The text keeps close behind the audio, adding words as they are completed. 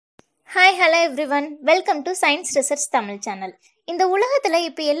Hi hello everyone, welcome to science research Tamil channel. இந்த உலகத்தில்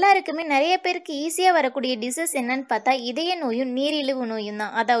இப்போ எல்லாருக்குமே நிறைய பேருக்கு ஈஸியாக வரக்கூடிய டிசீஸ் என்னன்னு பார்த்தா இதய நோயும் நீரிழிவு நோயும்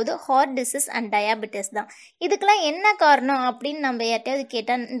தான். அதாவது ஹார்ட் டிசீஸ் அண்ட் டயாபெட்டிஸ் தான். இதுக்கெல்லாம் என்ன காரணம் அப்படின்னு நம்ம யார்ட்டையாவது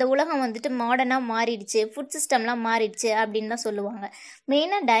கேட்டால் இந்த உலகம் மாடர்னாக மாறிடுச்சு, ஃபுட் சிஸ்டம்லாம் மாறிடுச்சு அப்படின்னு தான் சொல்லுவாங்க.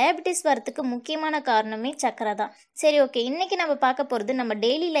 மெயினாக டயாபெட்டிஸ் வரத்துக்கு முக்கியமான காரணமே சர்க்கரை தான். சரி, ஓகே, இன்னைக்கு நம்ம பார்க்க போகிறது நம்ம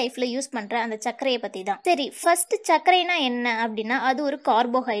டெய்லி லைஃப்பில் யூஸ் பண்ணுற அந்த சர்க்கரையை பற்றி தான். சரி, ஃபர்ஸ்ட் சர்க்கரைனா என்ன அப்படின்னா அது ஒரு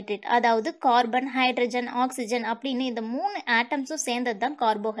கார்போஹைட்ரேட். அதாவது கார்பன், ஹைட்ரஜன், ஆக்சிஜன் அப்படின்னு இந்த 3 ஆட்டம்ஸும் சேர்ந்தது தான்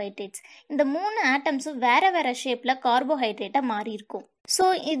கார்போஹைட்ரேட்ஸ். இந்த 3 ஆட்டம்ஸும் வேற வேற ஷேப்ல கார்போஹைட்ரேட்டா மாறி இருக்கும். ஸோ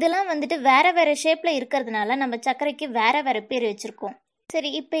இதெல்லாம் வேற வேற ஷேப்ல இருக்கிறதுனால நம்ம சர்க்கரைக்கு வேற வேற பேர் வச்சிருக்கோம். சரி,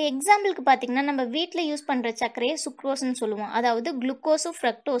 இப்போ எக்ஸாம்பிளுக்கு பார்த்தீங்கன்னா நம்ம வீட்டில் யூஸ் பண்ணுற சர்க்கரையை சுக்ரோஸ்ன்னு சொல்லுவோம். அதாவது குளுக்கோஸும்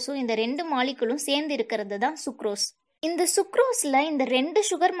ஃப்ரக்டோஸும் இந்த 2 மாலிகுலும் சேர்ந்து இருக்கிறது தான் சுக்ரோஸ். இந்த சுக்ரோஸில் இந்த 2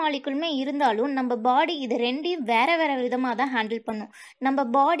 சுகர் மாலிகுலுமே இருந்தாலும் நம்ம பாடி இது ரெண்டையும் வேற வேற விதமாக தான் ஹேண்டில் பண்ணும். நம்ம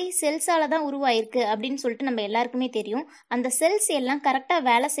பாடி செல்ஸால தான் உருவாயிருக்கு அப்படின்னு சொல்லிட்டு நம்ம எல்லாருக்குமே தெரியும். அந்த செல்ஸ் எல்லாம் கரெக்டாக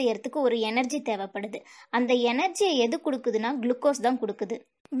வேலை செய்யறதுக்கு ஒரு எனர்ஜி தேவைப்படுது. அந்த எனர்ஜியை எது கொடுக்குதுன்னா குளுக்கோஸ் தான் கொடுக்குது.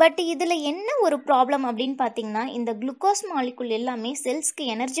 பட் இதில் என்ன ஒரு ப்ராப்ளம் அப்படின்னு பார்த்தீங்கன்னா இந்த குளுக்கோஸ் மாலிகுல் எல்லாமே செல்ஸ்க்கு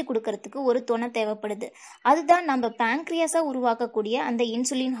எனர்ஜி கொடுக்கறதுக்கு ஒரு துணை தேவைப்படுது. அதுதான் நம்ம பேங்க்ரியாஸாக உருவாக்கக்கூடிய அந்த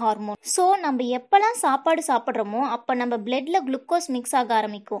இன்சுலின் ஹார்மோன். ஸோ நம்ம எப்போல்லாம் சாப்பாடு சாப்பிட்றோமோ அப்போ நம்ம பிளட்ல குளுக்கோஸ் மிக்ஸ் ஆக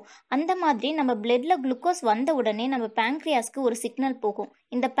ஆரம்பிக்கும். அந்த மாதிரி நம்ம பிளட்ல குளுக்கோஸ் வந்த உடனே நம்ம பேங்க்ரியாஸ்க்கு ஒரு சிக்னல் போகும்.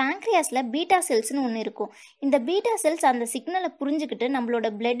 இந்த பேங்க்ரியாஸில் பீட்டா செல்ஸ்னு ஒன்று இருக்கும். இந்த பீட்டா செல்ஸ் அந்த சிக்னலை புரிஞ்சுக்கிட்டு நம்மளோட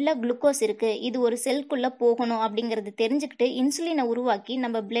பிளட்ல குளுக்கோஸ் இருக்குது, இது ஒரு செல்குள்ளே போகணும் அப்படிங்கிறது தெரிஞ்சுக்கிட்டு இன்சுலினை உருவாக்கி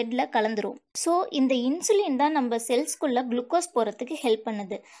நம்ம பிளட்ல கலந்துரும். ஸோ இந்த இன்சுலின் தான் நம்ம செல்ஸ்குள்ள குளுக்கோஸ் போகிறதுக்கு ஹெல்ப்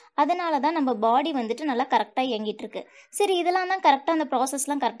பண்ணுது. அதனால தான் நம்ம பாடி நல்லா கரெக்டாக இயங்கிட்டு இருக்கு. சரி, இதெல்லாம் தான் கரெக்டாக அந்த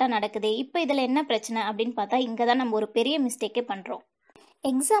ப்ராசஸ்லாம் கரெக்டாக நடக்குது. இப்போ இதில் என்ன பிரச்சனை அப்படின்னு பார்த்தா இங்கே தான் நம்ம ஒரு பெரிய மிஸ்டேக்கே பண்ணுறோம்.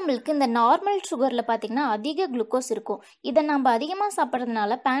 எக்ஸாம்பிளுக்கு இந்த நார்மல் சுகரில் பார்த்தீங்கன்னா அதிக குளுக்கோஸ் இருக்கும். இதை நம்ம அதிகமாக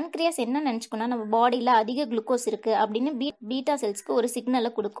சாப்பிட்றதுனால பேன்க்ரியாஸ் என்ன நினச்சிக்கோன்னா நம்ம பாடியில் அதிக குளுக்கோஸ் இருக்குது அப்படின்னு பீட்டா செல்ஸ்க்கு ஒரு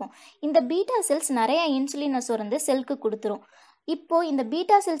சிக்னலை கொடுக்கும். இந்த பீட்டா செல்ஸ் நிறைய இன்சுலினை சுரந்து செல்க்கு கொடுத்துரும். இப்போது இந்த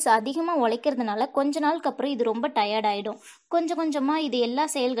பீட்டா செல்ஸ் அதிகமாக உழைக்கிறதுனால கொஞ்ச நாளுக்கு அப்புறம் இது ரொம்ப டயர்ட் ஆகிடும். கொஞ்சம் கொஞ்சமாக இது எல்லா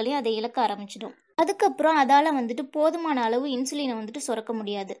செயல்களையும் அதை இழக்க ஆரம்பிச்சிடும். அதுக்கப்புறம் அதால் போதுமான அளவு இன்சுலினை சுரக்க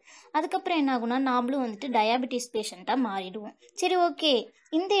முடியாது. அதுக்கப்புறம் என்ன ஆகும்னா நாமளும் டயாபெட்டிஸ் பேஷண்ட்டாக மாறிடுவோம். சரி, ஓகே,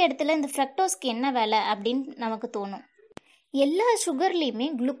 இந்த இடத்துல இந்த ஃப்ரக்டோஸ்க்கு என்ன வேலை அப்படின்னு நமக்கு தோணும். எல்லா சுகர்லேயுமே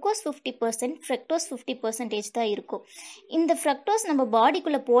குளுக்கோஸ் 50%, ஃப்ரக்டோஸ் 50% தான் இருக்கும். இந்த ஃப்ரக்டோஸ் நம்ம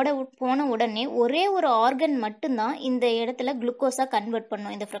பாடிக்குள்ளே போன உடனே ஒரே ஒரு ஆர்கன் மட்டும்தான் இந்த இடத்துல குளுக்கோஸாக கன்வெர்ட்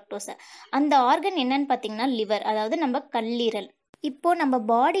பண்ணும் இந்த ஃப்ரக்டோஸை. அந்த ஆர்கன் என்னன்னு பார்த்தீங்கன்னா லிவர், அதாவது நம்ம கல்லீரல். இப்போது நம்ம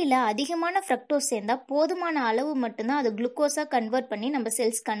பாடியில் அதிகமான ஃப்ரக்டோஸ் சேர்ந்தால் போதுமான அளவு மட்டும்தான் அது குளுக்கோஸாக கன்வெர்ட் பண்ணி நம்ம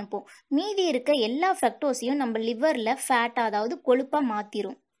செல்ஸ்க்கு அனுப்போம். மீதி இருக்க எல்லா ஃப்ரக்டோஸையும் நம்ம லிவரில் ஃபேட்டாக, அதாவது கொழுப்பாக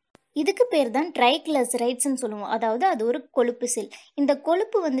மாற்றிடும். இதுக்கு பேர் தான் ட்ரைக்ளிசரைட்ஸ்ன்னு சொல்லுவோம். அதாவது அது ஒரு கொழுப்பு செல். இந்த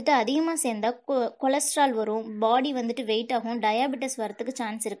கொழுப்பு அதிகமாக சேர்ந்தால் கொலஸ்ட்ரால் வரும், பாடி வெயிட் ஆகும், டயாபெட்டிஸ் வரத்துக்கு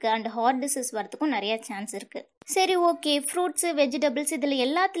சான்ஸ் இருக்குது, அண்ட் ஹார்ட் டிசீஸ் வரத்துக்கும் நிறைய சான்ஸ் இருக்குது. சரி, ஓகே, ஃப்ரூட்ஸு, வெஜிடபிள்ஸ் இதில்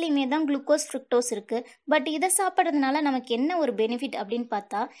எல்லாத்துலேயுமே தான் குளுக்கோஸ் ஃப்ரக்டோஸ் இருக்குது. பட் இதை சாப்பிட்றதுனால நமக்கு என்ன ஒரு பெனிஃபிட் அப்படின்னு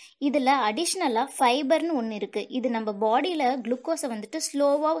பார்த்தா இதில் அடிஷ்னலாக ஃபைபர்னு ஒன்று இருக்குது. இது நம்ம பாடியில் குளுக்கோஸை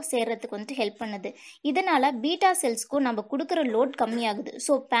ஸ்லோவாக சேர்றதுக்கு ஹெல்ப் பண்ணுது. இதனால் பீட்டா செல்ஸ்க்கும் நம்ம கொடுக்குற லோட் கம்மியாகுது.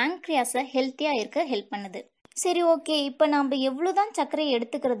 ஸோ பேங்க்ரியாஸை ஹெல்த்தியாக இருக்க ஹெல்ப் பண்ணுது. சரி, ஓகே, இப்போ நம்ம எவ்வளோ தான் சர்க்கரையை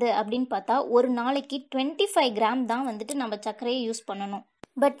எடுத்துக்கிறது அப்படின்னு பார்த்தா ஒரு நாளைக்கு 25 கிராம் தான் நம்ம சர்க்கரையை யூஸ் பண்ணணும்.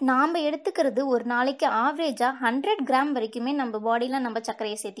 பட் நாம் எடுத்துக்கிறது ஒரு நாளைக்கு ஆவரேஜாக 100 கிராம் வரைக்குமே நம்ம பாடியில் நம்ம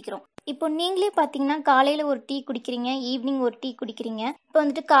சர்க்கரையை சேர்த்திக்கிறோம். இப்போ நீங்களே பார்த்தீங்கன்னா காலையில் ஒரு டீ குடிக்கிறீங்க, ஈவினிங் ஒரு டீ குடிக்கிறீங்க.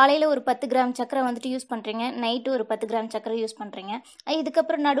 இப்போ காலையில் ஒரு 10 கிராம் சர்க்கரை யூஸ் பண்ணுறீங்க, நைட்டு ஒரு 10 கிராம் சர்க்கரை யூஸ் பண்ணுறீங்க.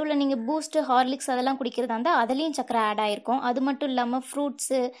 இதுக்கப்புறம் நடுவில் நீங்கள் பூஸ்ட்டு, ஹார்லிக்ஸ் அதெல்லாம் குடிக்கிறதா இருந்தால் அதுலேயும் சர்க்கரை ஆட் ஆகிருக்கும். அது மட்டும் இல்லாமல்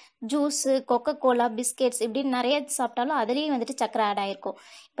fruits, juice, Coca Cola, biscuits இப்படின்னு நிறைய சாப்பிட்டாலும் அதுலேயும் சர்க்கரை ஆட் ஆகிருக்கும்.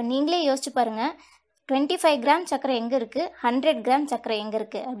 இப்போ நீங்களே யோசிச்சு பாருங்கள், 25 கிராம் சர்க்கரை எங்கே இருக்குது, 100 கிராம் சர்க்கரை எங்கே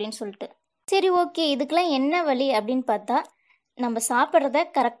இருக்குது அப்படின்னு சொல்லிட்டு. சரி, ஓகே, இதுக்கெல்லாம் என்ன வழி அப்படின்னு பார்த்தா நம்ம சாப்பிட்றத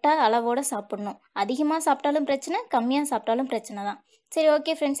கரெக்டாக அளவோடு சாப்பிட்ணும். அதிகமாக சாப்பிட்டாலும் பிரச்சனை, கம்மியாக சாப்பிட்டாலும் பிரச்சனை தான். சரி,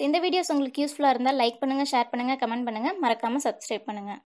 ஓகே ஃப்ரெண்ட்ஸ், இந்த வீடியோஸ் உங்களுக்கு யூஸ்ஃபுல்லாக இருந்தால் லைக் பண்ணுங்கள், ஷேர் பண்ணுங்கள், கமெண்ட் பண்ணுங்கள், மறக்காமல் சப்ஸ்கிரைப் பண்ணுங்கள்.